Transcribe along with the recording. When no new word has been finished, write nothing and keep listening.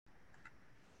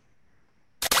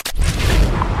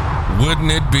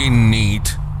Wouldn't it be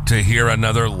neat to hear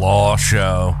another law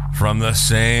show from the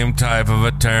same type of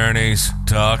attorneys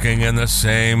talking in the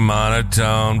same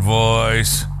monotone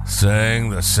voice,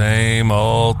 saying the same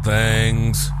old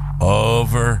things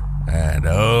over and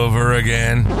over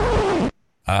again?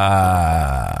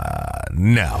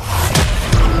 No.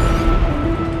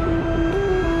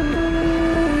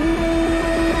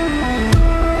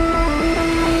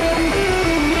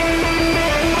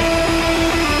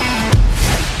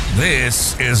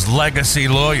 This is Legacy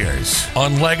Lawyers.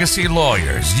 On Legacy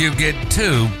Lawyers, you get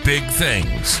two big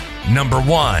things. Number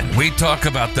one, we talk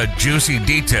about the juicy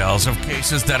details of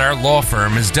cases that our law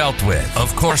firm has dealt with.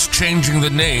 Of course, changing the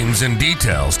names and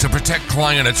details to protect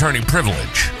client-attorney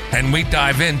privilege. And we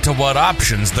dive into what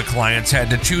options the clients had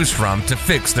to choose from to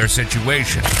fix their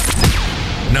situation.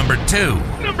 Number two,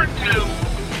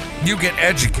 you get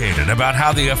educated about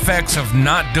how the effects of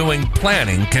not doing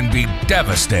planning can be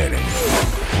devastating.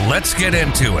 Let's get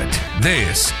into it.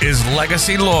 This is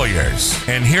Legacy Lawyers,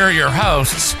 and here are your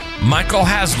hosts, Michael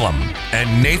Haslam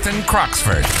and Nathan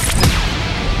Croxford.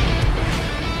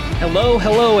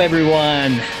 Hello,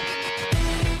 everyone.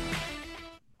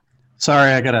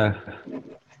 Sorry, I gotta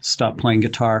stop playing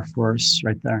guitar for us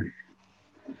right there.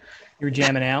 You were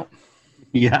jamming out?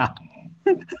 Yeah.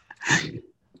 I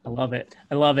love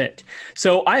it.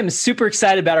 So I'm super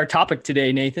excited about our topic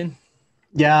today, Nathan.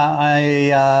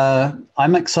 Yeah,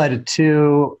 I'm excited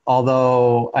too,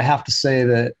 although I have to say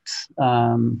that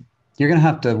you're going to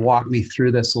have to walk me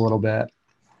through this a little bit.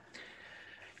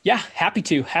 Yeah, happy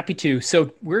to.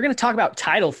 So we're going to talk about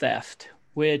title theft,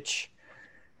 which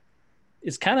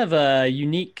is kind of a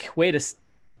unique way to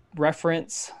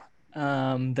reference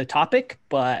the topic,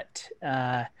 but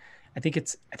I think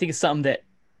it's something that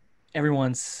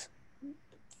everyone's,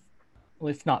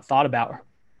 if not thought about, or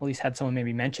at least had someone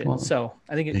maybe mention. Well, so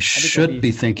I think they should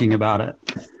be thinking about it.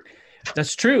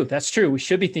 That's true. We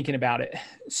should be thinking about it.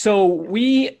 So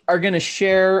we are going to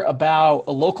share about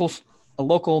a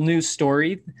local news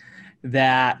story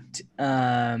that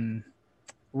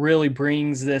really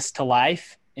brings this to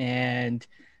life and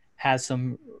has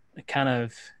some kind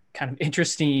of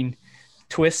interesting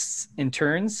twists and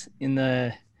turns in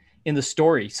the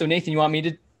story. So Nathan, you want me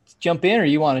to jump in or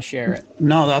you want to share it?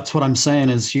 No, that's what I'm saying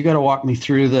is you got to walk me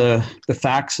through the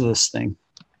facts of this thing.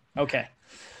 Okay.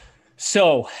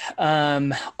 So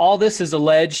all this is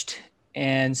alleged.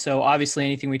 And so obviously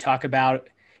anything we talk about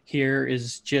here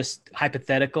is just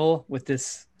hypothetical with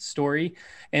this story.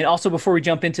 And also before we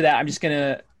jump into that, I'm just going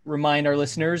to remind our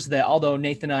listeners that although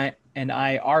Nathan and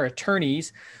I are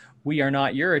attorneys, we are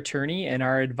not your attorney, and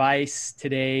our advice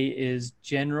today is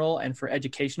general and for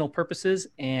educational purposes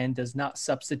and does not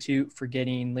substitute for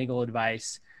getting legal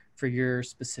advice for your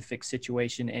specific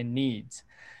situation and needs.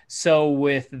 So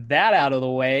with that out of the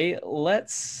way,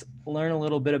 let's learn a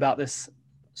little bit about this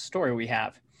story we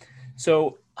have.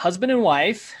 So husband and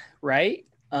wife, right?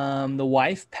 The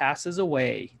wife passes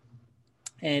away,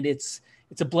 and it's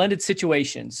a blended family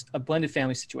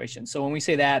situation. So when we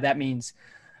say that, that means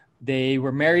they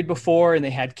were married before and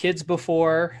they had kids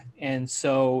before. And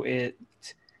so it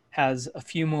has a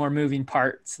few more moving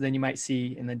parts than you might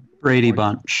see in the Brady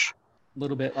Bunch. A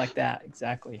little bit like that.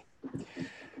 Exactly.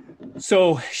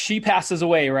 So she passes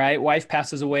away, right? Wife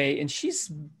passes away, and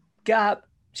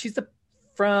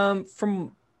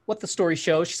from what the story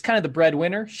shows, she's kind of the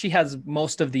breadwinner. She has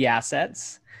most of the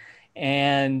assets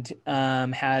and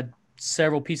had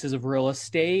several pieces of real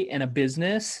estate and a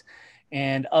business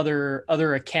and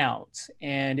other accounts.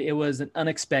 And it was an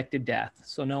unexpected death.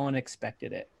 So no one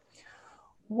expected it.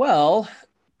 Well,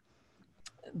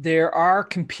 there are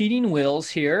competing wills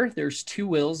here. There's two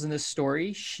wills in this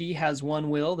story. She has one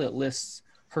will that lists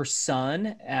her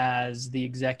son as the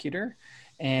executor.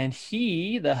 And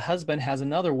the husband, has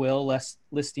another will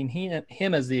listing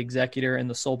him as the executor and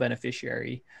the sole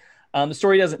beneficiary. The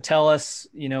story doesn't tell us,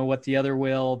 what the other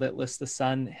will that lists the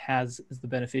son has as the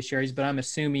beneficiaries, but I'm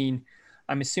assuming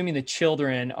the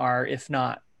children are, if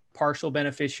not partial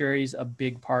beneficiaries, a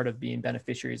big part of being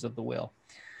beneficiaries of the will.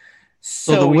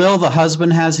 So the will the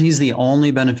husband has, he's the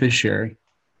only beneficiary.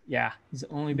 Yeah, he's the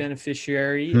only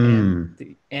beneficiary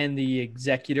and the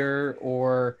executor,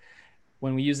 or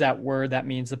when we use that word, that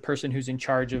means the person who's in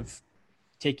charge of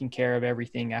taking care of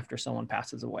everything after someone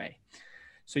passes away.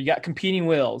 So you got competing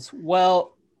wills.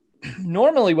 Well,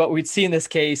 normally what we'd see in this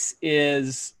case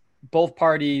is both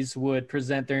parties would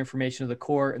present their information to the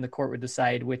court, and the court would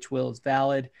decide which will is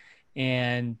valid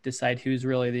and decide who's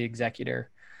really the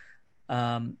executor.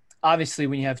 Obviously,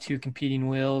 when you have two competing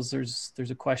wills, there's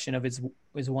a question of is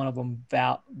one of them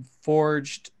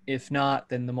forged? If not,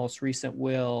 then the most recent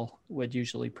will would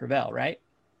usually prevail, right?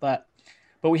 But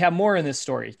But we have more in this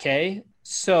story. Okay.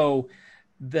 So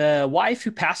the wife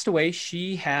who passed away,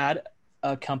 she had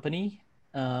a company,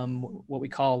 what we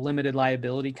call a limited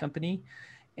liability company.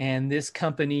 And this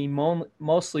company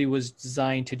mostly was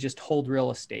designed to just hold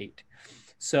real estate.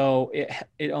 So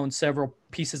it owned several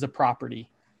pieces of property.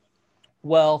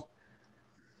 Well,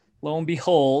 lo and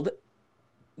behold,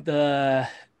 the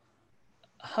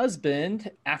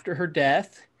husband, after her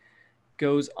death,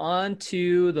 goes on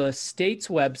to the state's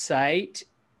website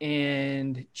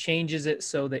and changes it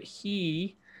so that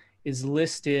he is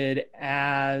listed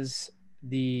as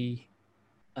the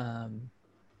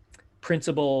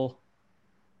principal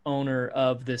owner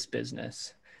of this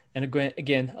business. And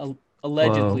again,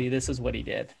 allegedly, this is what he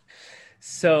did.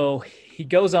 So he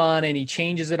goes on and he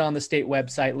changes it on the state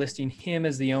website, listing him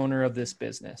as the owner of this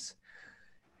business.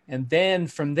 And then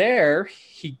from there,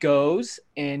 he goes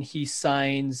and he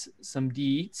signs some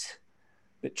deeds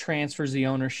that transfers the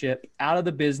ownership out of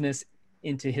the business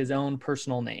into his own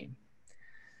personal name.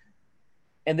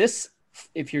 And this,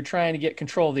 if you're trying to get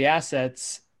control of the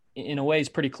assets, in a way is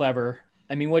pretty clever.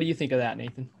 I mean, what do you think of that,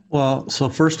 Nathan? Well, so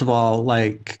first of all,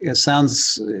 like it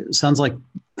sounds like,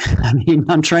 I mean,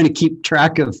 I'm trying to keep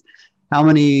track of how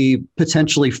many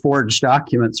potentially forged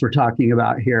documents we're talking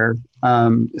about here.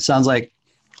 It sounds like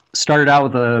started out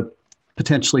with a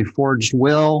potentially forged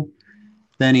will.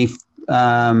 Then he,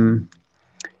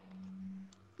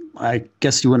 I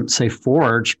guess you wouldn't say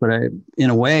forged, but in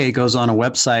a way goes on a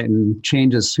website and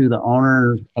changes who the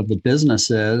owner of the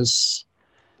business is.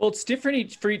 Well, it's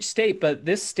different for each state, but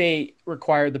this state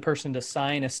required the person to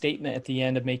sign a statement at the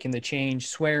end of making the change,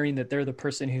 swearing that they're the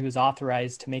person who is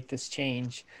authorized to make this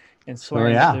change and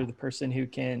swearing that they're the person who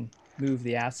can move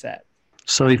the asset.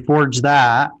 So he forged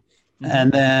that. Mm-hmm.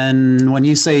 And then when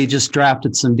you say he just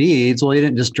drafted some deeds, well, he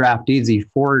didn't just draft deeds, he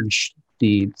forged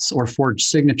deeds or forged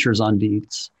signatures on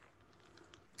deeds.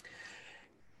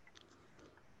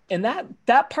 And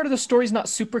that part of the story is not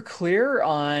super clear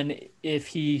on if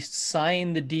he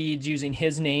signed the deeds using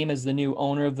his name as the new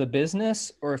owner of the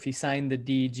business, or if he signed the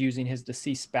deeds using his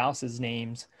deceased spouse's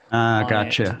names.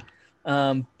 Gotcha.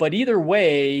 But either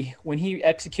way, when he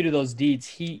executed those deeds,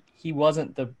 he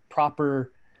wasn't the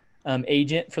proper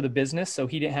agent for the business, so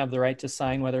he didn't have the right to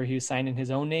sign whether he was signing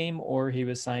his own name or he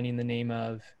was signing the name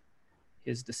of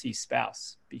his deceased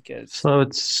spouse. Because so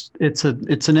it's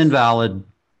an invalid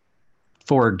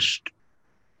forged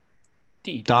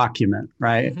deed document,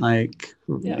 right? Mm-hmm. Like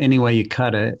any way you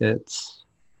cut it, it's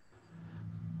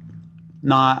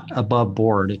not above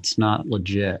board. It's not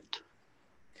legit.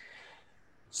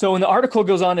 So when the article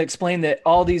goes on to explain that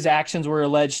all these actions were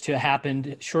alleged to have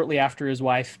happened shortly after his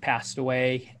wife passed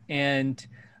away. And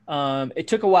it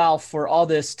took a while for all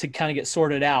this to kind of get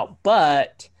sorted out.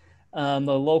 But the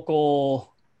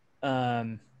local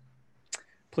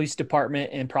police department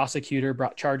and prosecutor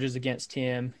brought charges against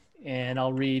him. And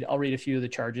I'll read a few of the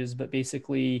charges. But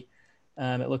basically,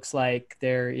 it looks like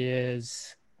there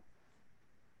is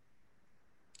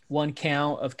one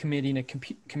count of committing a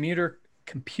computer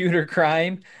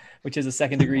crime, which is a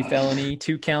second-degree felony,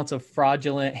 2 counts of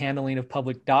fraudulent handling of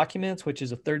public documents, which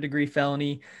is a third-degree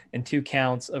felony, and 2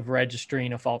 counts of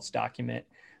registering a false document,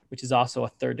 which is also a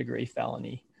third-degree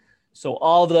felony. So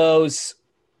all of those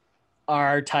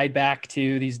are tied back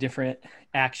to these different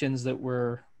actions that we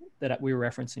were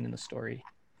referencing in the story.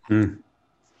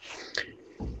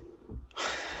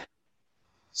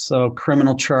 So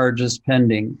criminal charges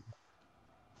pending.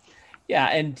 Yeah,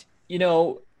 and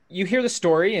you hear the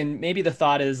story and maybe the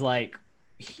thought is like,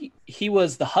 he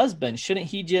was the husband. Shouldn't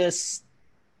he just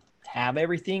have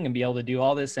everything and be able to do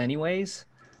all this anyways?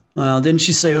 Well, didn't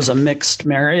you say it was a mixed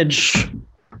marriage,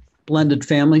 blended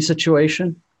family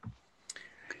situation?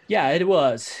 Yeah, it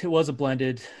was. It was a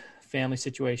blended family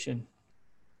situation.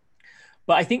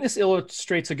 But I think this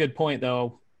illustrates a good point,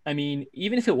 though. I mean,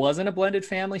 even if it wasn't a blended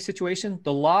family situation,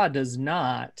 the law does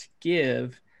not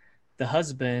give the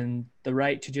husband the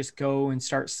right to just go and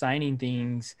start signing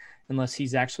things unless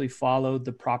he's actually followed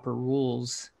the proper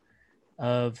rules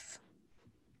of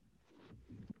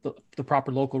the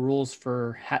proper local rules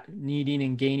for needing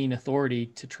and gaining authority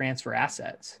to transfer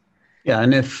assets. Yeah,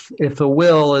 and if a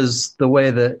will is the way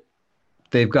that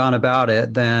they've gone about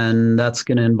it, then that's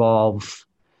going to involve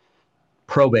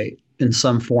probate in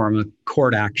some form, a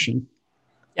court action.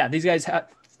 Yeah, these guys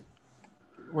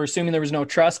we're assuming there was no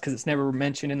trust because it's never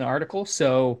mentioned in the article.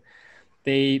 So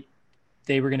they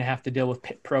were going to have to deal with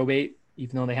probate,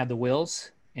 even though they had the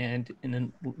wills. And in a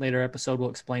later episode, we'll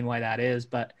explain why that is.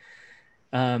 But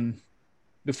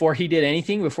before he did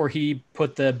anything, before he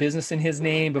put the business in his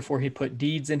name, before he put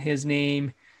deeds in his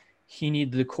name, he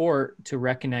needed the court to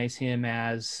recognize him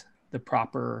as the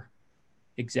proper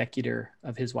executor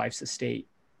of his wife's estate,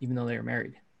 even though they were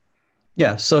married.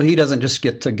 Yeah. So he doesn't just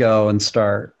get to go and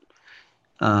start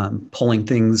pulling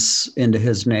things into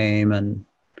his name and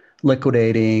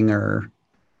liquidating or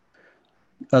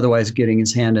otherwise getting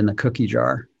his hand in the cookie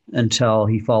jar until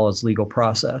he follows legal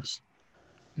process.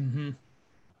 Mm-hmm.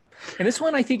 And this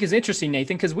one I think is interesting,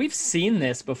 Nathan, because we've seen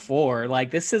this before.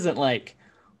 Like, this isn't like,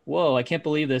 whoa, I can't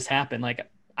believe this happened. Like,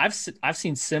 I've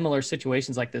seen similar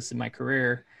situations like this in my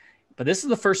career, but this is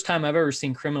the first time I've ever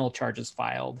seen criminal charges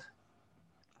filed.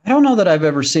 I don't know that I've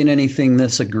ever seen anything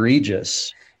this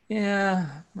egregious. Yeah,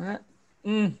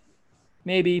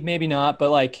 maybe not, but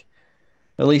like,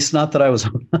 at least not that I was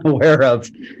aware of.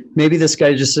 Maybe this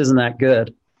guy just isn't that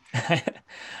good.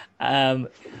 I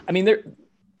mean, there.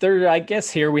 I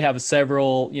guess here we have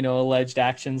several, alleged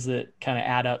actions that kind of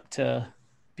add up to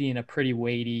being a pretty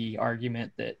weighty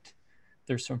argument that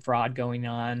there's some fraud going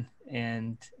on,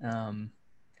 and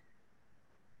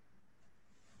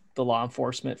the law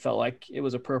enforcement felt like it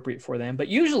was appropriate for them. But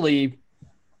usually,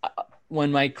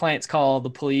 when my clients call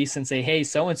the police and say, "Hey,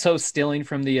 so and so's stealing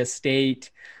from the estate,"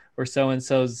 or so and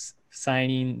so's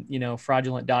signing,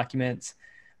 fraudulent documents,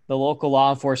 the local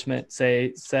law enforcement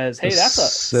says, "Hey, that's a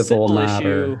civil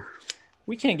issue.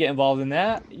 We can't get involved in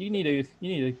that. You need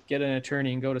to get an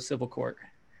attorney and go to civil court."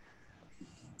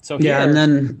 So yeah, and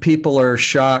then people are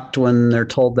shocked when they're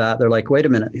told that. They're like, "Wait a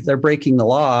minute, they're breaking the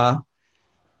law,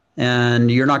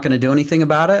 and you're not going to do anything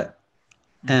about it?"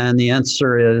 And the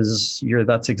answer is,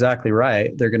 that's exactly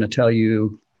right. They're going to tell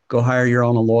you, go hire your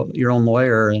own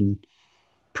lawyer and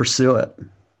pursue it.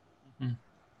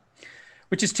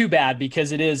 Which is too bad,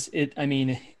 because I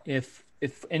mean, if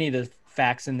any of the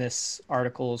facts in this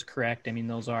article is correct, I mean,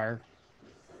 those are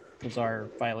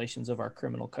violations of our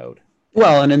criminal code.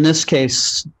 Well, and in this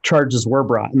case, charges were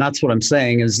brought. And that's what I'm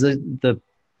saying is the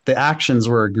actions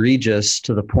were egregious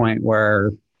to the point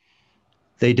where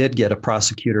they did get a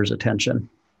prosecutor's attention.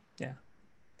 Yeah.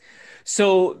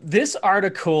 So this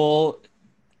article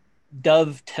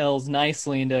dovetails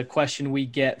nicely into a question we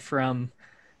get from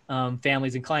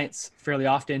families and clients fairly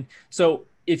often. So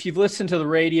if you've listened to the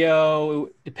radio,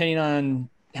 depending on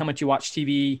how much you watch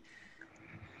TV,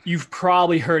 you've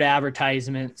probably heard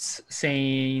advertisements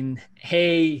saying,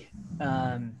 "Hey,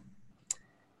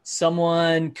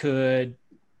 someone could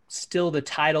steal the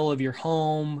title of your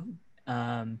home."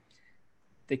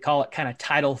 They call it kind of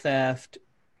title theft.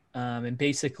 And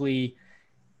basically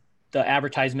the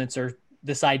advertisements are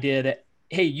this idea that,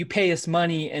 "Hey, you pay us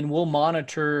money and we'll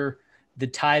monitor the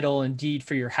title and deed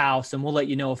for your house, and we'll let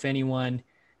you know if anyone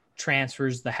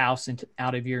transfers the house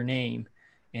out of your name."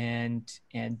 And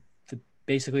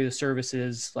basically the service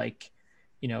is like,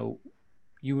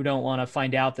 you don't want to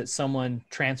find out that someone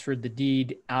transferred the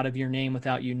deed out of your name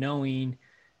without you knowing.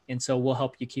 And so we'll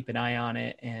help you keep an eye on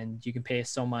it, and you can pay us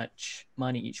so much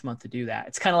money each month to do that.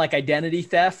 It's kind of like identity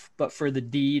theft, but for the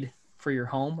deed for your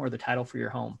home or the title for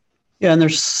your home. Yeah, and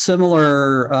there's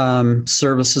similar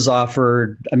services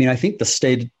offered. I mean, I think the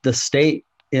state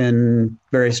in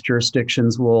various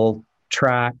jurisdictions will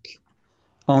track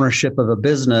ownership of a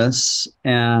business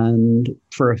and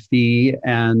for a fee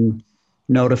and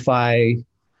notify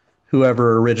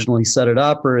whoever originally set it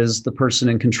up or is the person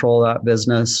in control of that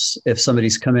business if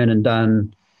somebody's come in and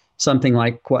done something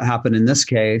like what happened in this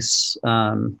case,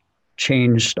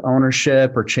 changed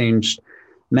ownership or changed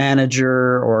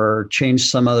manager or changed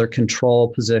some other control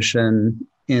position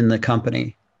in the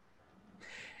company.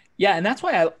 Yeah, and that's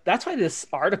why this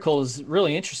article is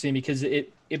really interesting, because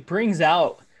it brings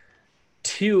out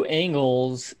two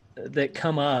angles that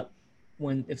come up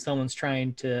if someone's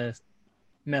trying to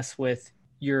mess with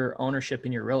your ownership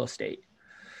in your real estate.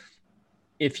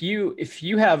 If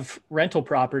you have rental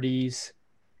properties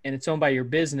and it's owned by your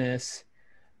business,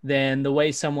 then the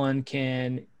way someone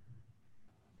can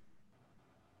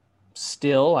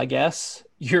steal, I guess,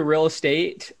 your real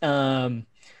estate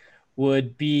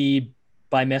would be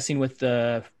by messing with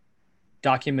the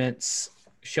documents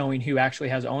showing who actually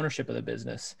has ownership of the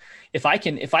business. If I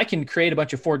can create a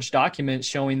bunch of forged documents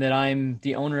showing that I'm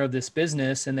the owner of this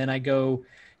business, and then I go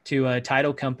to a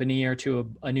title company or to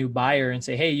a new buyer and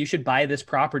say, "Hey, you should buy this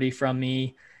property from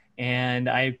me," and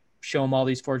I show them all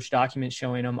these forged documents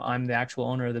showing them I'm the actual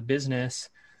owner of the business,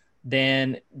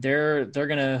 then they're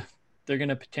gonna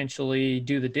potentially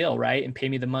do the deal, right, and pay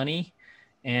me the money.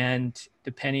 And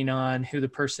depending on who the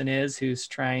person is who's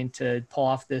trying to pull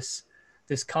off this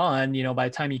con, by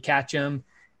the time you catch them,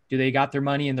 do they got their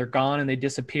money and they're gone and they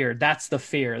disappeared? That's the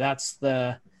fear. That's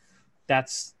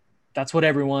what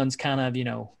everyone's kind of,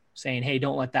 saying, "Hey,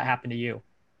 don't let that happen to you."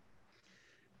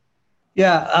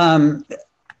 Yeah.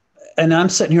 And I'm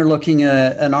sitting here looking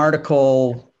at an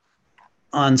article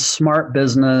on Smart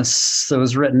Business that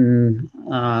was written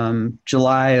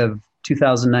July of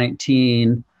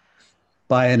 2019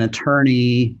 by an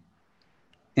attorney.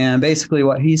 And basically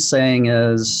what he's saying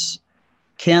is,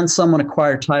 can someone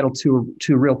acquire title to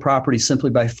real property simply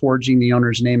by forging the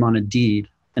owner's name on a deed?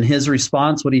 And his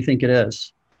response, what do you think it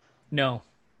is? No.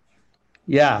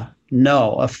 Yeah,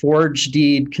 no. A forged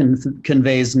deed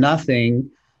conveys nothing,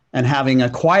 and having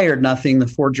acquired nothing, the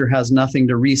forger has nothing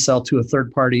to resell to a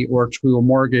third party or to a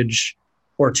mortgage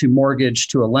or to mortgage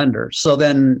to a lender. So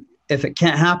then if it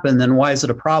can't happen, then why is it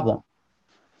a problem?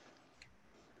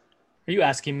 Are you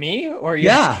asking me or you?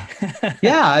 Yeah.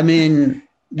 Yeah. I mean,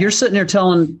 you're sitting there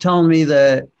telling me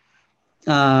that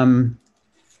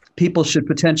people should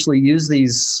potentially use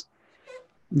these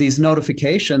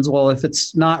notifications. Well, if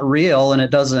it's not real and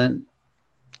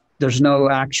there's no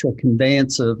actual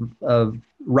conveyance of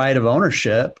right of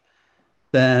ownership,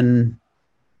 then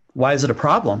why is it a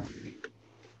problem?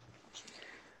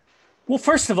 Well,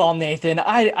 first of all, Nathan,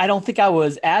 I don't think I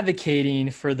was advocating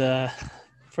for the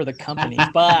company,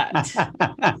 but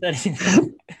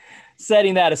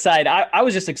setting that aside, I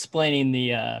was just explaining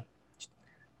the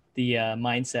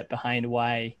mindset behind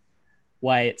why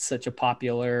it's such a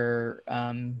popular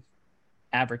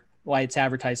why it's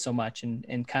advertised so much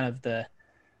and kind of the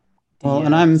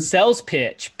and I'm sales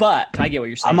pitch, but I get what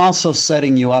you're saying. I'm also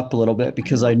setting you up a little bit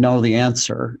because I know the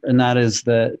answer, and that is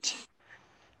that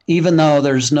even though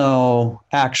there's no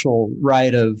actual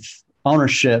right of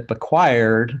ownership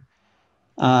acquired,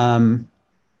 a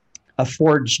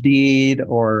forged deed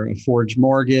or a forged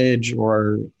mortgage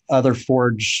or other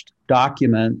forged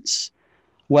documents,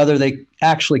 whether they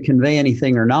actually convey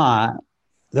anything or not,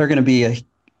 they're going to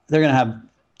have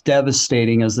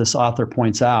devastating, as this author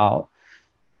points out,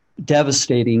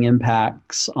 devastating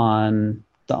impacts on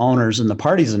the owners and the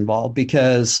parties involved.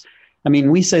 Because, I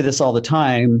mean, we say this all the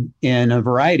time in a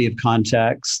variety of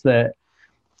contexts that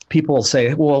people will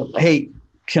say, well, hey,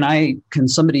 can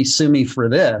somebody sue me for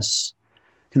this?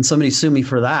 Can somebody sue me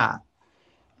for that?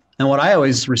 And what I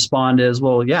always respond is,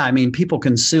 well, yeah, I mean, people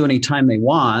can sue anytime they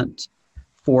want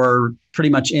for pretty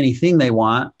much anything they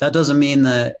want. That doesn't mean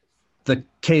that the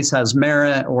case has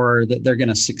merit or that they're going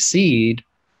to succeed,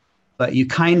 but you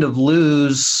kind of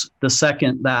lose the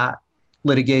second that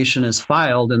litigation is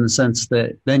filed, in the sense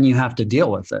that then you have to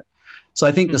deal with it. So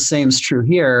I think the same is true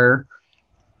here.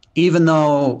 Even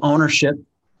though ownership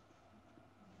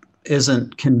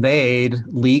isn't conveyed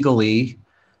legally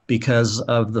because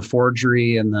of the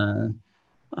forgery and the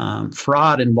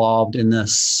fraud involved in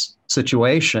this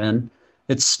situation,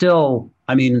 it's still,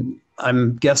 I mean,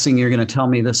 I'm guessing you're going to tell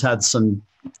me this had some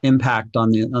impact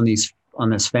on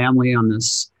this family, on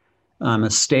this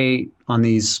estate, on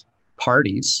these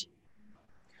parties.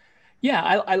 Yeah,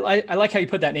 I like how you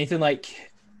put that, Nathan.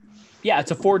 Like, yeah,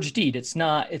 it's a forged deed. It's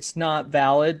not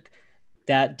valid.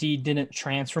 That deed didn't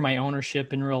transfer my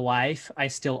ownership in real life. I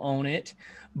still own it.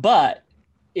 But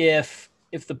if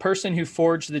the person who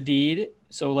forged the deed,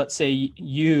 so let's say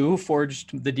you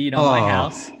forged the deed on my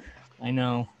house. I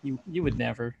know you would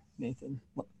never, Nathan.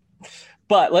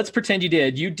 But let's pretend you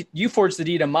did. You forged the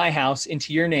deed on my house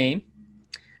into your name,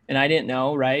 and I didn't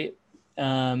know, right?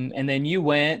 And then you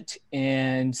went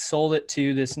and sold it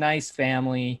to this nice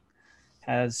family,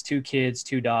 has 2 kids,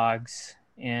 2 dogs,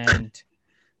 and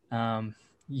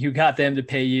you got them to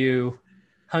pay you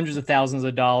hundreds of thousands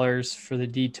of dollars for the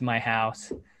deed to my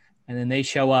house. And then they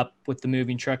show up with the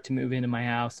moving truck to move into my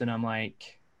house. And I'm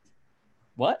like,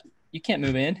 what? You can't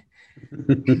move in.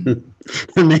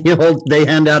 And they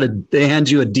hand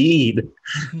you a deed.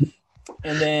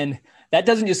 And then that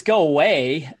doesn't just go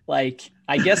away. Like,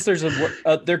 I guess there's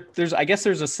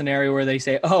a scenario where they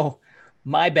say, oh,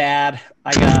 my bad.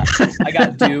 I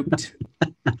got duped.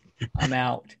 I'm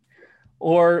out.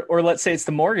 Or let's say it's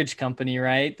the mortgage company,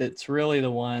 right? That's really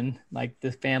the one. Like,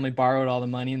 the family borrowed all the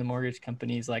money, and the mortgage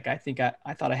company's like, I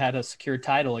thought I had a secure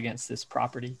title against this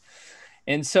property.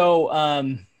 And so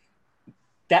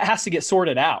that has to get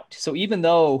sorted out. So even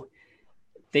though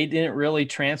they didn't really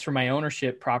transfer my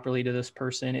ownership properly to this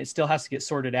person, it still has to get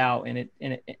sorted out, and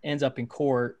it ends up in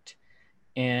court.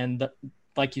 And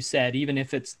like you said, even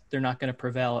if they're not going to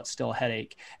prevail, it's still a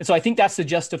headache. And so I think that's the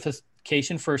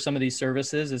justification for some of these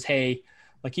services is, hey,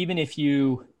 like, even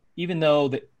though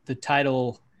the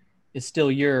title is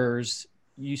still yours,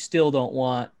 you still don't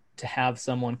want to have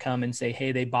someone come and say,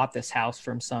 hey, they bought this house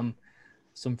from some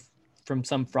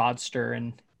fraudster,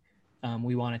 and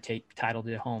we want to take title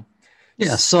to the home.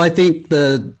 Yeah. So I think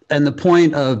the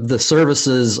point of the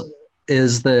services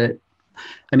is that,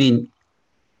 I mean,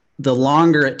 the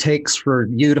longer it takes for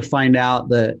you to find out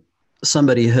that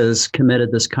somebody has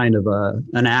committed this kind of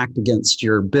an act against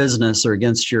your business or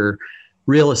against your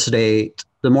real estate,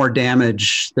 the more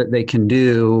damage that they can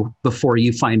do before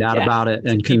you find out about it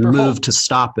and can move to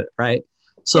stop it, right?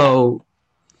 So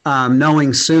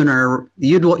knowing sooner,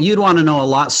 you'd want to know a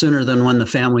lot sooner than when the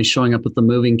family's showing up with the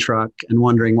moving truck and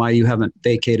wondering why you haven't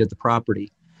vacated the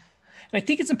property. And I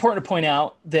think it's important to point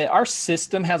out that our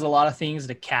system has a lot of things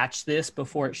to catch this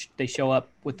before they show up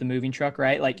with the moving truck,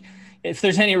 right? Like if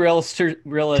there's any real estate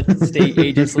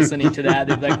agents listening to that,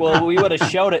 they're like, well, we would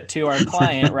have showed it to our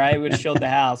client, right? We would have showed the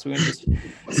house.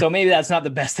 So maybe that's not the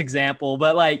best example,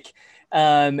 but like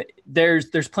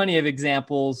there's plenty of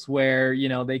examples where,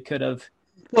 they could have.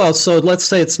 Well, so let's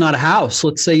say it's not a house.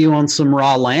 Let's say you own some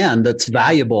raw land that's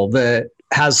valuable, that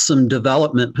has some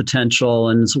development potential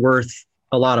and is worth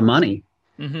a lot of money.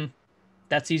 Mm-hmm.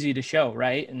 That's easy to show,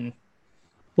 right? And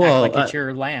well, act like it's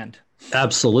your land.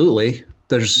 Absolutely.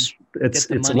 It's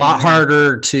a lot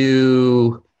harder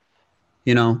to,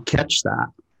 catch that.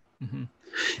 Mm-hmm.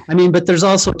 I mean, but there's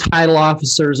also title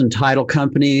officers and title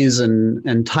companies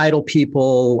and title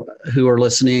people who are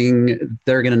listening.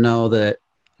 They're going to know that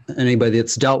anybody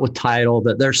that's dealt with title,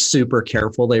 that they're super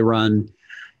careful. They run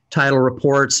title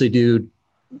reports. They do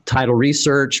title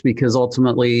research, because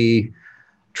ultimately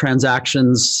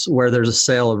transactions where there's a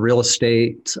sale of real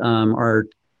estate are,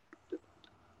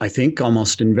 I think,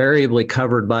 almost invariably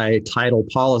covered by title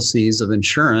policies of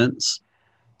insurance.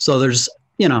 So there's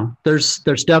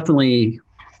definitely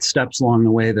steps along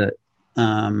the way that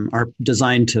are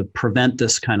designed to prevent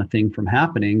this kind of thing from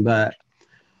happening. But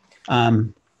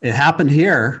it happened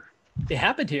here.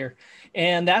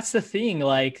 And that's the thing.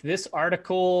 Like this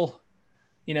article,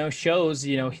 shows,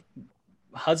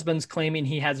 husband's claiming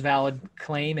he has valid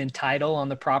claim and title on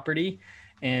the property,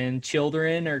 and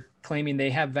children are claiming they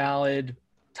have valid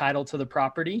title to the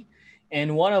property, and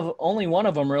only one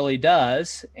of them really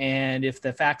does. And if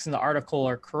the facts in the article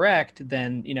are correct,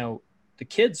 then the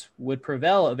kids would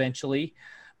prevail eventually,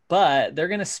 but they're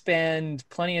going to spend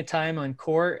plenty of time in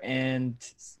court and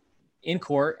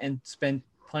spend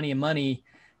plenty of money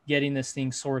getting this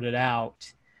thing sorted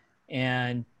out.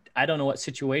 And I don't know what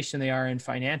situation they are in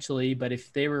financially, but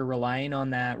if they were relying on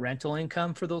that rental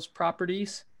income for those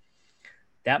properties,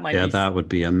 that would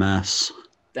be a mess.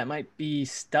 That might be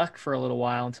stuck for a little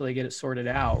while until they get it sorted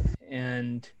out.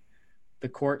 And the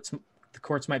courts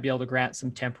might be able to grant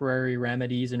some temporary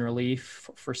remedies and relief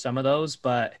for some of those,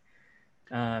 but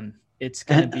it's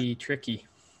going to be tricky.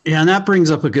 Yeah. And that brings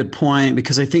up a good point,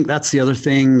 because I think that's the other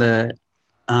thing that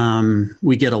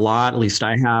we get a lot, at least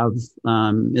I have,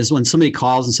 is when somebody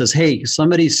calls and says, hey,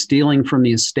 somebody's stealing from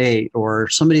the estate, or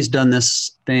somebody's done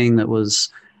this thing that was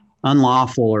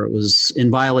unlawful, or it was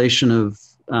in violation of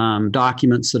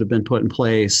documents that have been put in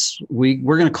place.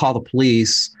 We're going to call the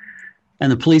police,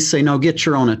 and the police say, no, get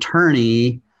your own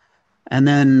attorney. And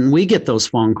then we get those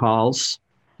phone calls,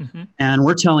 mm-hmm. and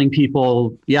we're telling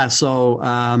people,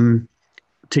 to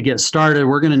get started,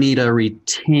 we're going to need a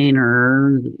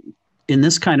retainer. In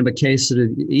this kind of a case, it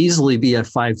would easily be a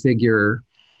 5-figure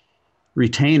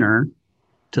retainer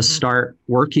to start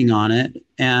working on it.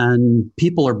 And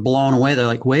people are blown away. They're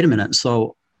like, wait a minute.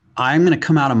 So I'm going to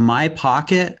come out of my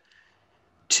pocket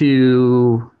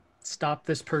to stop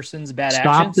this person's bad actions?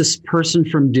 Stop this person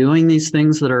from doing these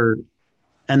things that are,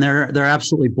 and they're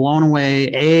absolutely blown away,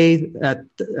 at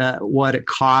what it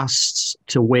costs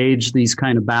to wage these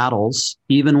kind of battles,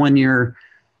 even when you're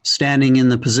standing in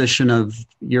the position of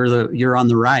you're on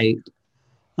the right,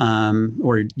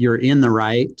 or you're in the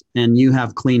right and you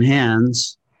have clean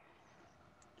hands.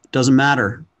 Doesn't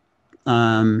matter.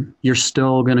 You're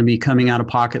still going to be coming out of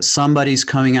pocket. Somebody's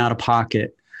coming out of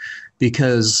pocket,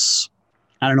 because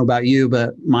I don't know about you,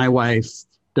 but my wife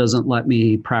doesn't let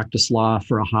me practice law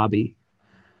for a hobby.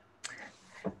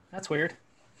 That's weird.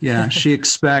 Yeah. She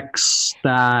expects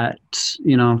that,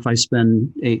 if I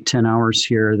spend 8-10 hours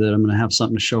here, that I'm going to have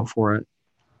something to show for it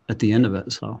at the end of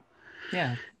it. So,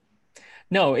 yeah,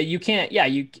 no, you can't. Yeah.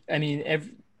 You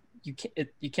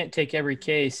can't take every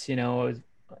case,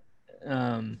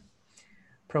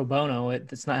 pro bono.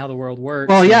 That's not how the world works.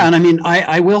 Well, yeah. And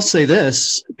I will say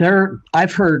this,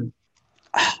 I've heard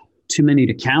too many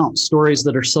to count stories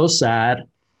that are so sad,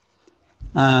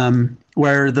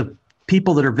 where the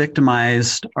people that are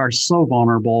victimized are so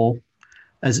vulnerable.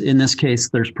 As in this case,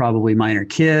 there's probably minor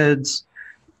kids.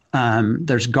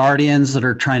 There's guardians that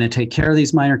are trying to take care of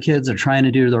these minor kids. They're trying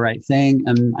to do the right thing.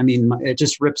 And it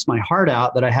just rips my heart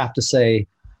out that I have to say,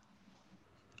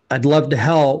 I'd love to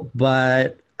help,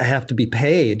 but I have to be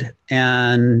paid.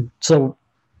 And so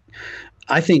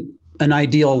I think an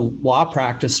ideal law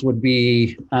practice would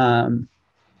be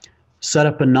set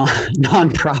up a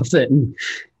nonprofit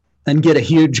and get a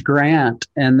huge grant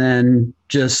and then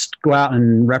just go out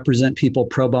and represent people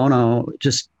pro bono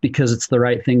just because it's the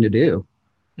right thing to do.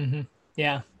 Mm-hmm.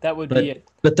 Yeah, that would be it.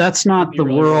 But that's not the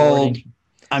really world. Rewarding.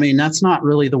 I mean, that's not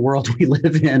really the world we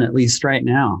live in, at least right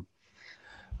now.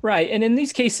 Right. And in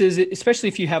these cases, especially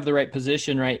if you have the right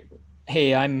position, right?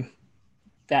 Hey,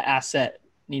 that asset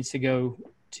needs to go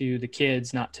to the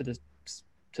kids, not to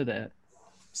the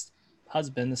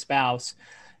husband, the spouse.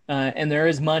 And there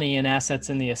is money and assets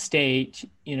in the estate,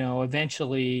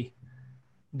 eventually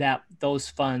those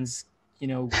funds,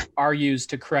 are used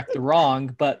to correct the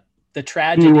wrong, but the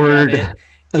tragedy of it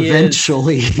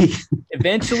eventually,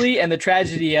 and the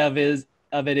tragedy of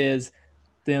it is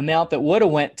the amount that would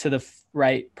have went to the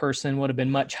right person would have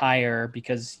been much higher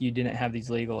because you didn't have these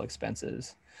legal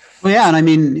expenses. Well, yeah. And I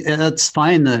mean, that's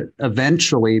fine that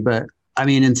eventually, but I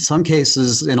mean, in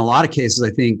a lot of cases, I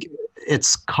think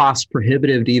it's cost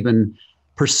prohibitive to even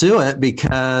pursue it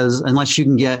because unless you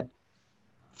can get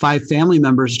 5 family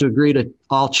members to agree to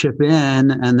all chip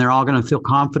in and they're all going to feel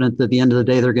confident that at the end of the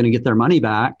day, they're going to get their money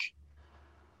back,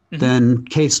 then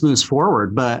case moves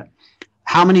forward. But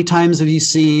how many times have you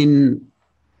seen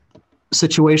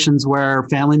situations where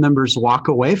family members walk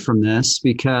away from this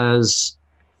because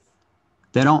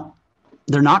they're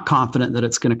not confident that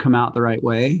it's going to come out the right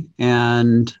way?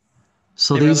 And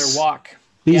so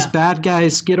these bad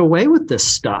guys get away with this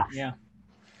stuff. Yeah.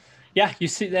 Yeah. You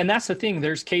see, and that's the thing.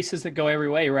 There's cases that go every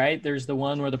way, right? There's the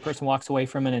one where the person walks away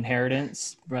from an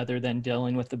inheritance rather than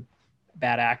dealing with the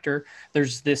bad actor.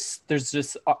 There's this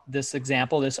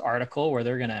example, this article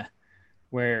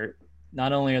where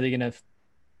not only are they going to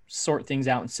sort things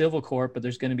out in civil court, but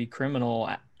there's going to be criminal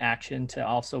action to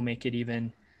also make it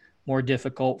even more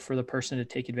difficult for the person to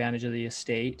take advantage of the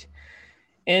estate.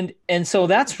 And so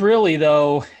that's really,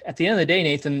 though, at the end of the day,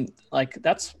 Nathan, like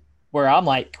that's where I'm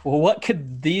like, well, what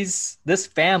could this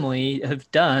family have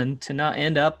done to not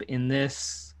end up in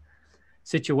this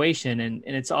situation? And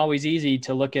it's always easy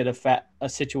to look at a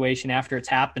situation after it's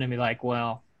happened and be like,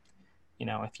 well,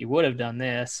 if you would have done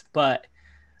this, but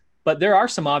there are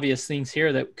some obvious things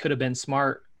here that could have been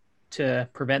smart to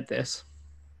prevent this.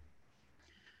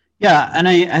 Yeah. And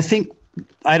I think,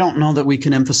 I don't know that we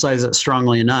can emphasize it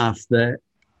strongly enough that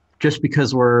just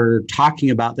because we're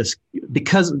talking about this,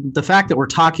 because the fact that we're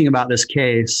talking about this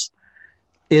case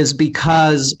is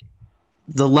because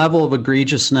the level of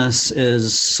egregiousness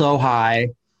is so high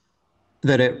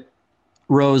that it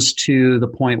rose to the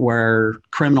point where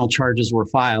criminal charges were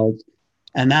filed.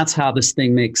 And that's how this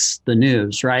thing makes the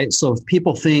news, right? So if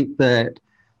people think that,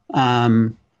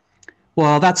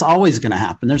 well, that's always going to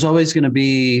happen. There's always going to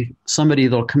be somebody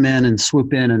that'll come in and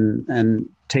swoop in and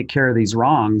take care of these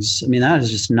wrongs. I mean, that is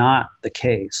just not the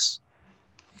case.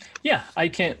 Yeah, I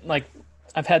can't,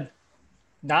 I've had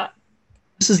not.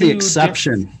 This is the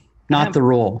exception, not the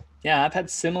rule. Yeah, I've had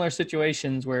similar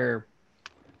situations where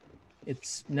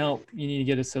it's, no, you need to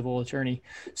get a civil attorney.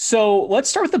 So let's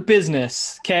start with the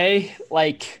business, okay?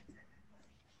 I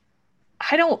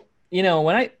don't,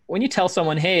 when you tell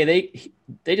someone, hey,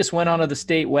 they just went onto the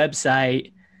state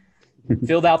website,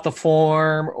 filled out the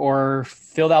form or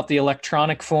filled out the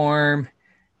electronic form,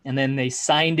 and then they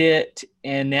signed it,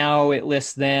 and now it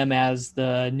lists them as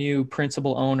the new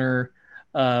principal owner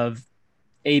of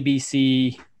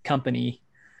ABC company.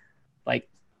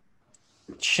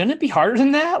 Shouldn't it be harder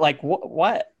than that?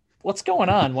 What's going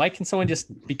on? Why can someone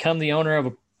just become the owner of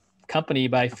a company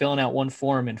by filling out one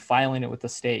form and filing it with the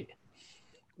state?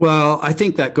 Well, I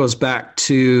think that goes back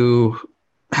to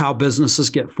how businesses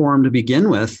get formed to begin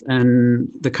with and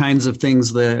the kinds of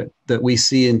things that we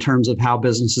see in terms of how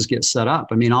businesses get set up.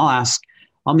 I mean, I'll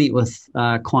meet with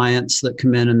clients that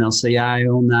come in and they'll say, yeah, I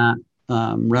own that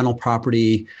rental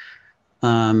property.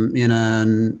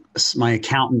 My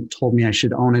accountant told me I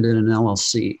should own it in an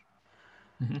LLC.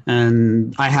 Mm-hmm.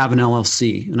 And I have an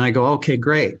LLC. And I go, okay,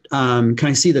 great. Can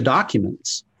I see the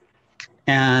documents?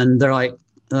 And they're like,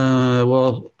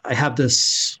 well, I have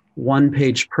this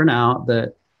 1-page printout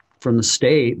that from the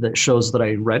state that shows that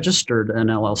I registered an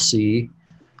LLC.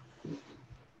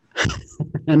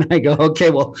 And I go,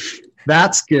 okay, well,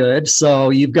 that's good.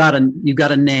 So you've got a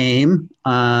name.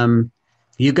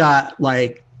 You got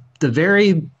the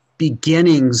very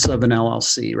beginnings of an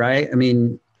LLC, right? I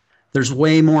mean, there's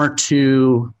way more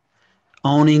to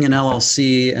owning an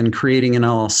LLC and creating an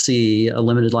LLC, a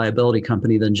limited liability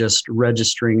company, than just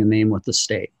registering a name with the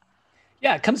state.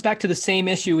 Yeah, it comes back to the same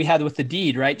issue we had with the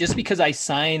deed, right? Just because I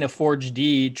sign a forged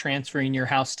deed transferring your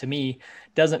house to me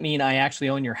doesn't mean I actually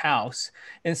own your house.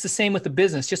 And it's the same with the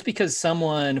business. Just because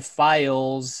someone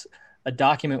files a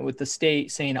document with the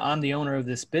state saying I'm the owner of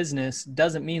this business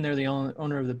doesn't mean they're the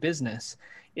owner of the business.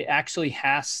 It actually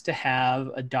has to have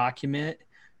a document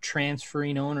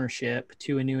transferring ownership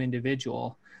to a new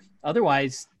individual.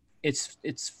 Otherwise,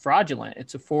 it's fraudulent.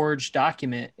 It's a forged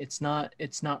document. It's not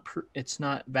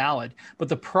valid. But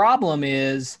the problem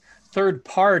is third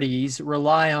parties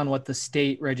rely on what the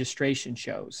state registration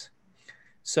shows.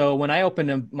 So when I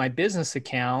open my business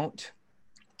account,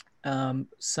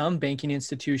 some banking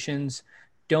institutions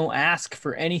don't ask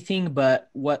for anything but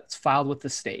what's filed with the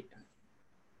state.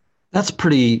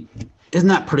 Isn't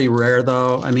that pretty rare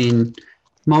though? I mean,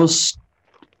 most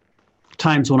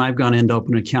times when I've gone in to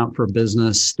open an account for a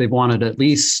business, they've wanted at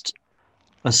least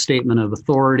a statement of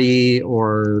authority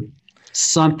or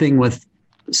something with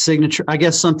signature, I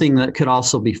guess something that could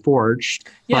also be forged.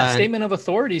 Yeah, statement of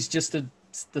authority is just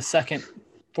the second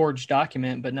forged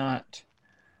document, but not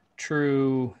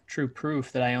true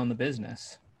proof that I own the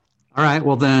business. All right.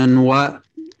 Well, then what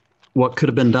could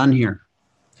have been done here?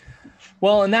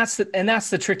 Well, and that's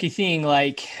the tricky thing.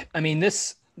 Like, I mean,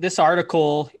 this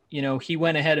article, he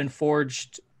went ahead and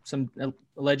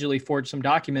allegedly forged some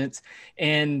documents,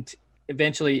 and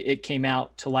eventually it came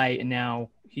out to light, and now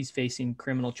he's facing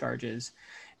criminal charges.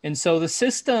 And so the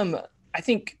system, I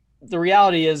think the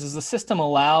reality is the system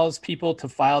allows people to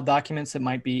file documents that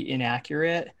might be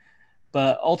inaccurate,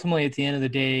 but ultimately at the end of the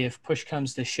day, if push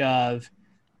comes to shove,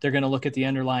 they're going to look at the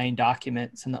underlying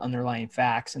documents and the underlying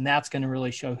facts, and that's going to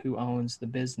really show who owns the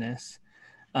business.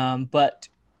 But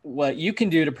what you can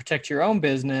do to protect your own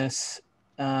business,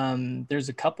 there's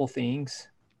a couple things.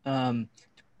 And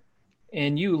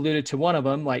you alluded to one of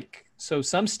them,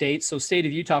 some states, state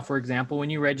of Utah, for example, when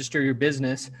you register your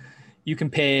business, you can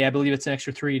pay, I believe it's an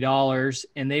extra $3,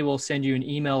 and they will send you an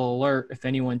email alert if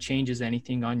anyone changes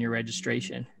anything on your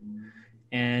registration.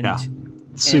 And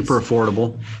super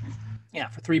affordable. Yeah,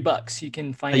 for $3, you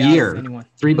can find out if anyone.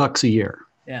 $3 a year.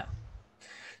 Yeah.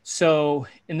 So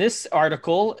in this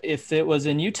article, if it was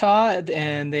in Utah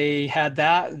and they had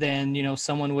that, then,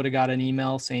 someone would have got an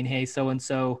email saying, hey,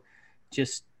 so-and-so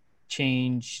just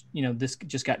changed, this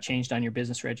just got changed on your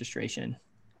business registration.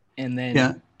 And then.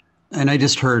 Yeah. And I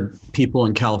just heard people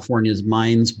in California's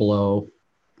minds blow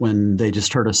when they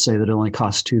just heard us say that it only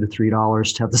costs $2 to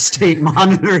 $3 to have the state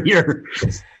monitor your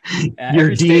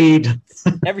deed.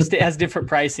 Every state has different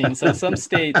pricing. So some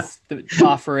states that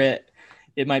offer it,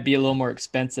 it might be a little more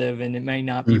expensive and it may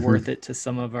not be worth it to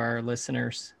some of our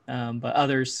listeners. But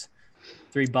others,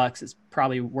 $3 is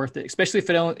probably worth it, especially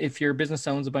if your business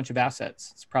owns a bunch of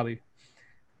assets. It's probably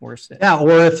worth it. Yeah,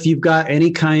 or if you've got any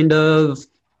kind of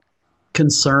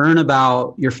concern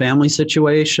about your family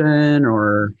situation,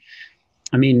 or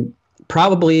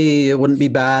probably it wouldn't be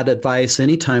bad advice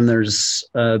anytime there's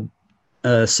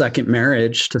a second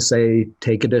marriage to say,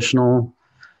 take additional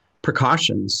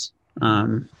precautions.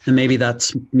 And maybe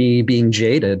that's me being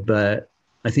jaded, but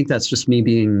I think that's just me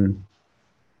being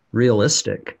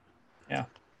realistic. Yeah.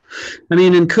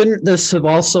 And couldn't this have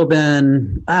also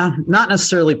been not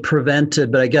necessarily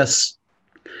prevented, but I guess,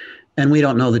 and we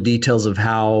don't know the details of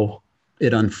how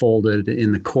it unfolded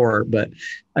in the court, but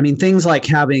things like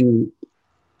having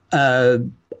a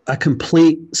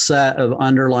complete set of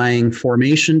underlying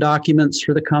formation documents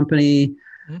for the company,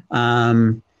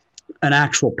 an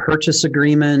actual purchase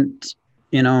agreement,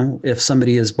 if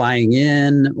somebody is buying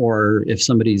in or if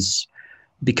somebody's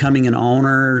becoming an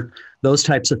owner, those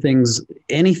types of things,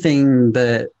 anything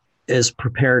that is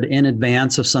prepared in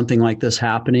advance of something like this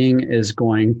happening is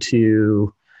going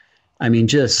to,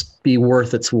 just be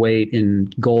worth its weight in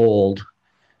gold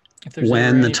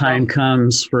when the time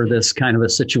comes for this kind of a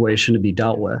situation to be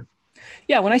dealt with.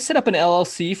 Yeah, when I set up an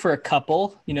LLC for a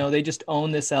couple, they just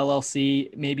own this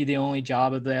LLC. Maybe the only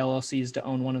job of the LLC is to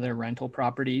own one of their rental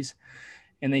properties.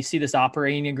 And they see this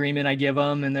operating agreement I give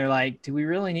them, and they're like, do we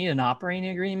really need an operating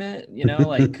agreement?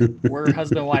 We're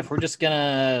husband and wife. We're just going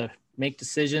to make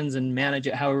decisions and manage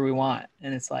it however we want.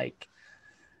 And it's like,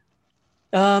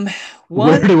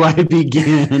 where do I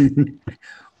begin?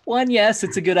 One, yes,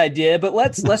 it's a good idea, but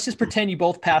let's just pretend you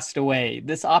both passed away.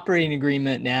 This operating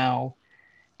agreement now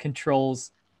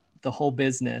controls the whole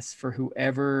business for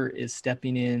whoever is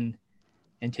stepping in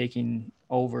and taking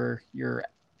over your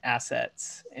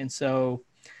assets. And so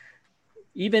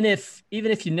even if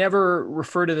you never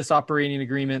refer to this operating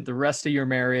agreement, the rest of your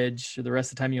marriage or the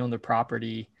rest of the time you own the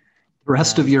property, the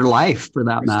rest of your life for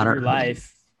that matter, your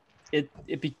life,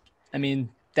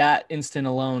 that instant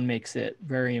alone makes it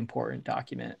very important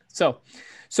document. So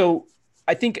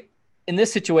I think in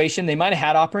this situation, they might've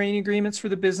had operating agreements for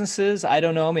the businesses. I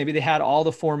don't know. Maybe they had all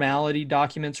the formality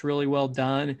documents really well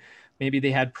done. Maybe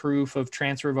they had proof of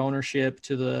transfer of ownership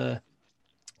to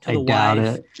to the doubt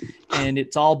wife, it. and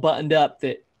it's all buttoned up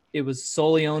that it was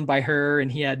solely owned by her,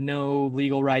 and he had no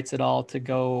legal rights at all to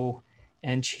go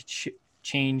and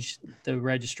change the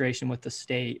registration with the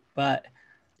state. But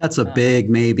that's a big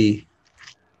maybe.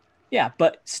 Yeah,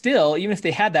 but still, even if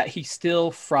they had that, he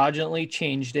still fraudulently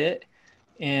changed it,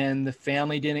 and the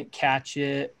family didn't catch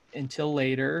it until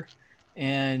later.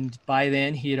 And by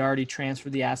then, he had already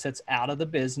transferred the assets out of the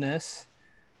business.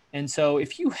 And so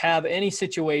if you have any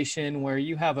situation where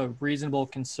you have a reasonable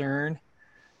concern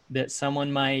that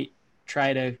someone might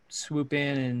try to swoop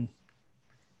in and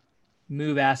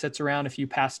move assets around if you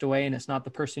passed away and it's not the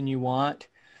person you want,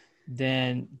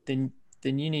 then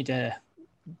you need to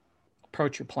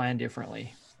approach your plan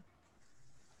differently.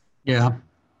 Yeah.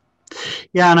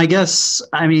 And I guess,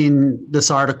 I mean,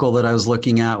 this article that I was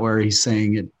looking at where he's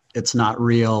saying it's not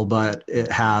real, but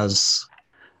it has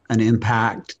an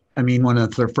impact. I mean, one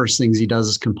of the first things he does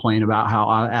is complain about how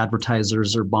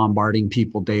advertisers are bombarding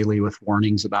people daily with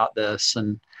warnings about this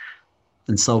and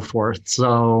so forth.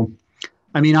 So,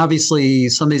 I mean, obviously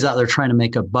somebody's out there trying to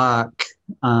make a buck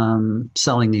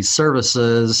selling these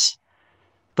services,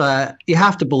 but you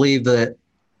have to believe that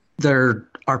there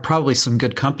are probably some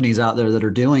good companies out there that are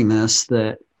doing this,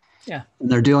 and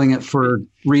they're doing it for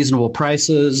reasonable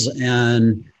prices.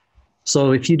 And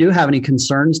so if you do have any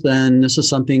concerns, then this is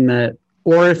something that,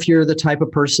 or if you're the type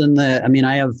of person that, I mean,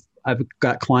 I've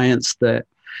got clients that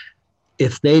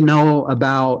if they know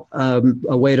about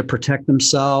a way to protect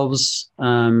themselves,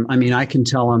 I mean, I can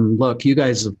tell them, look, you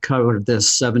guys have covered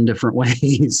this 7 different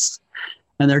ways.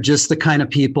 And they're just the kind of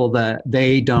people that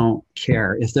they don't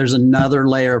care. If there's another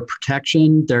layer of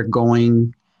protection, they're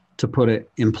going to put it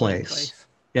in place.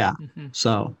 Yeah. Mm-hmm.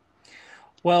 So.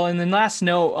 Well, and then last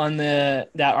note on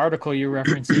that article you're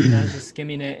referencing, I was just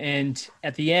skimming it. And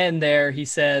at the end there, he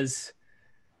says,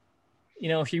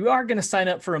 if you are going to sign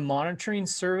up for a monitoring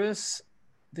service,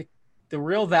 the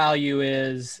real value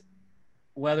is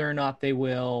whether or not they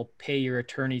will pay your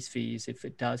attorney's fees if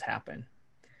it does happen.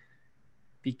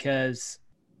 Because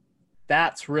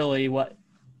that's really what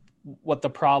the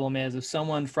problem is. If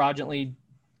someone fraudulently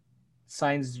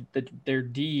signs your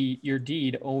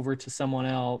deed over to someone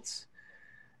else,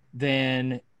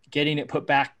 then getting it put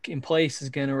back in place is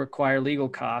going to require legal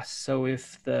costs. So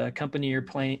if the company you're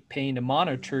paying to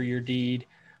monitor your deed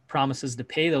promises to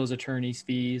pay those attorney's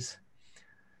fees,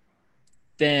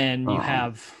 then you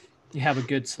have a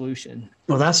good solution.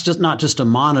 Well, that's just not just a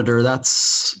monitor. That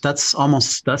sounds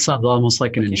almost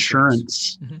like an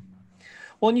insurance. Mm-hmm.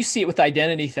 Well, and you see it with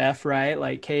identity theft, right?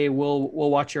 Like, hey, we'll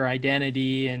watch your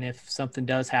identity, and if something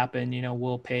does happen,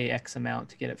 we'll pay X amount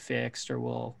to get it fixed,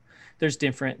 or there's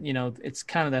different, it's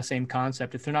kind of the same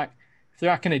concept. If they're not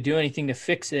going to do anything to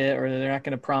fix it, or they're not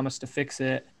going to promise to fix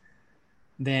it,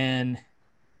 then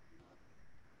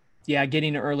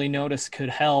getting an early notice could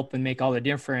help and make all the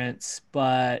difference.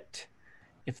 But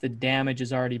if the damage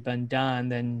has already been done,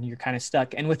 then you're kind of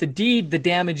stuck. And with a deed, the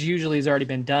damage usually has already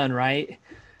been done, right?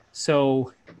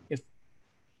 So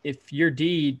if your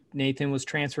deed, Nathan, was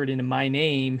transferred into my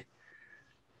name,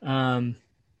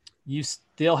 you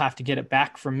still have to get it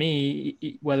back from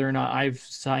me, whether or not I've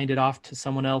signed it off to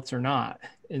someone else or not.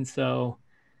 And so,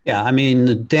 yeah, I mean,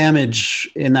 the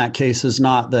damage in that case is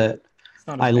not that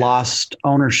I lost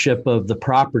ownership of the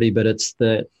property, but it's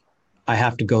that I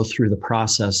have to go through the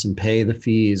process and pay the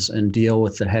fees and deal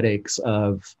with the headaches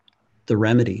of the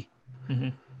remedy. Mm-hmm.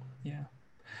 Yeah.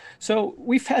 So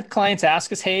we've had clients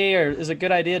ask us, hey, is it a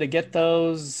good idea to get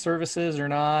those services or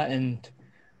not? And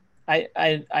I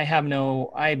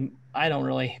don't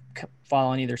really fall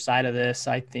on either side of this.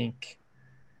 I think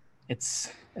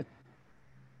it's a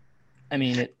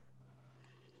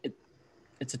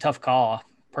tough call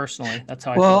personally. That's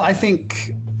how I feel. Well, I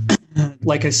think,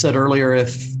 like I said earlier,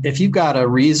 if you've got a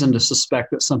reason to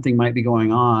suspect that something might be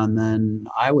going on, then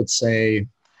I would say,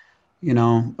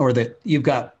 or that you've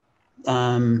got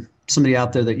somebody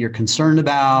out there that you're concerned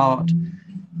about.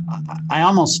 I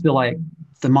almost feel like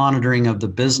the monitoring of the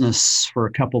business for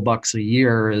a couple bucks a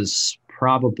year is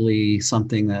probably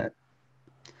something that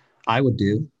I would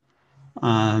do.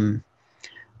 And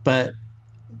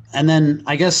then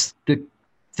I guess the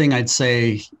thing I'd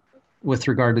say with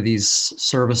regard to these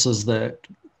services that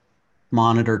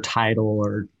monitor title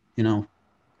or,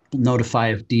 notify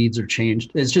if deeds are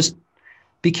changed is just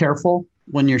be careful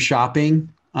when you're shopping.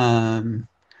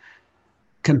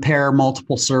 Compare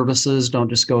multiple services. Don't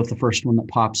just go with the first one that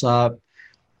pops up.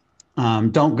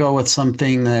 Don't go with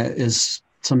something that is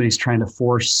somebody's trying to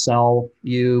force sell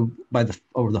you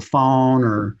over the phone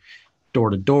or door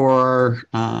to door.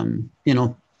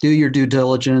 Do your due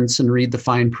diligence and read the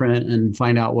fine print and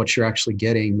find out what you're actually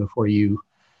getting before you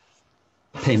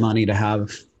pay money to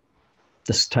have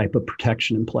this type of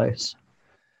protection in place.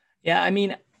 Yeah, I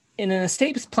mean, in an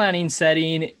estate planning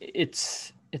setting,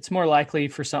 it's more likely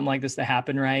for something like this to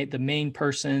happen, right? The main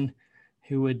person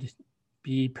who would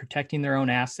be protecting their own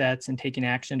assets and taking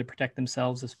action to protect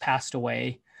themselves has passed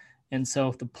away. And so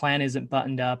if the plan isn't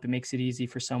buttoned up, it makes it easy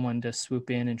for someone to swoop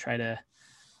in and try to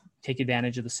take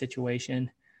advantage of the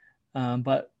situation.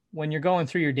 But when you're going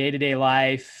through your day-to-day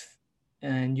life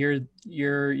and you're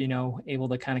able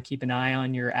to kind of keep an eye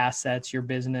on your assets, your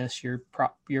business, your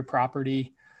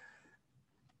property,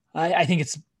 I think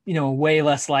it's, a way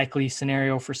less likely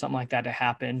scenario for something like that to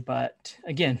happen. But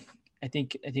again, I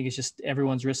think it's just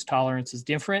everyone's risk tolerance is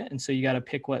different. And so you got to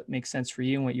pick what makes sense for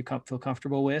you and what you feel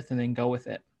comfortable with and then go with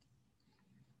it.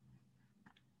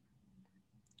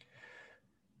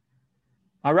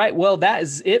 All right. Well, that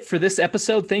is it for this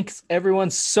episode. Thanks everyone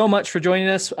so much for joining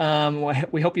us.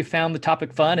 We hope you found the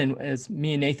topic fun, and as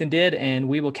me and Nathan did, and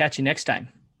we will catch you next time.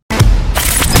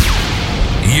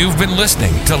 You've been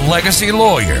listening to Legacy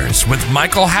Lawyers with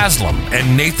Michael Haslam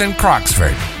and Nathan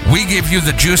Croxford. We give you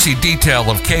the juicy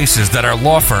detail of cases that our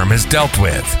law firm has dealt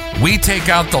with. We take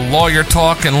out the lawyer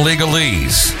talk and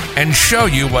legalese and show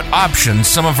you what options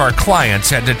some of our clients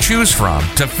had to choose from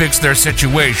to fix their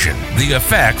situation. The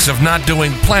effects of not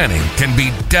doing planning can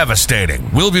be devastating.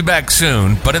 We'll be back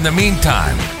soon, but in the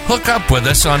meantime, hook up with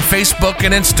us on Facebook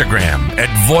and Instagram at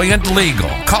Voyant Legal.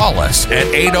 Call us at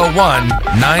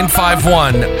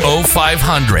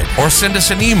 801-951-0500 or send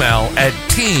us an email at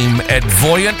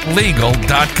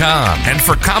team@voyantlegal.com. And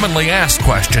for commonly asked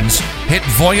questions, hit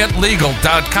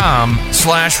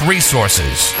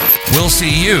voyantlegal.com/resources. We'll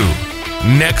see you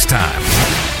next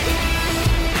time.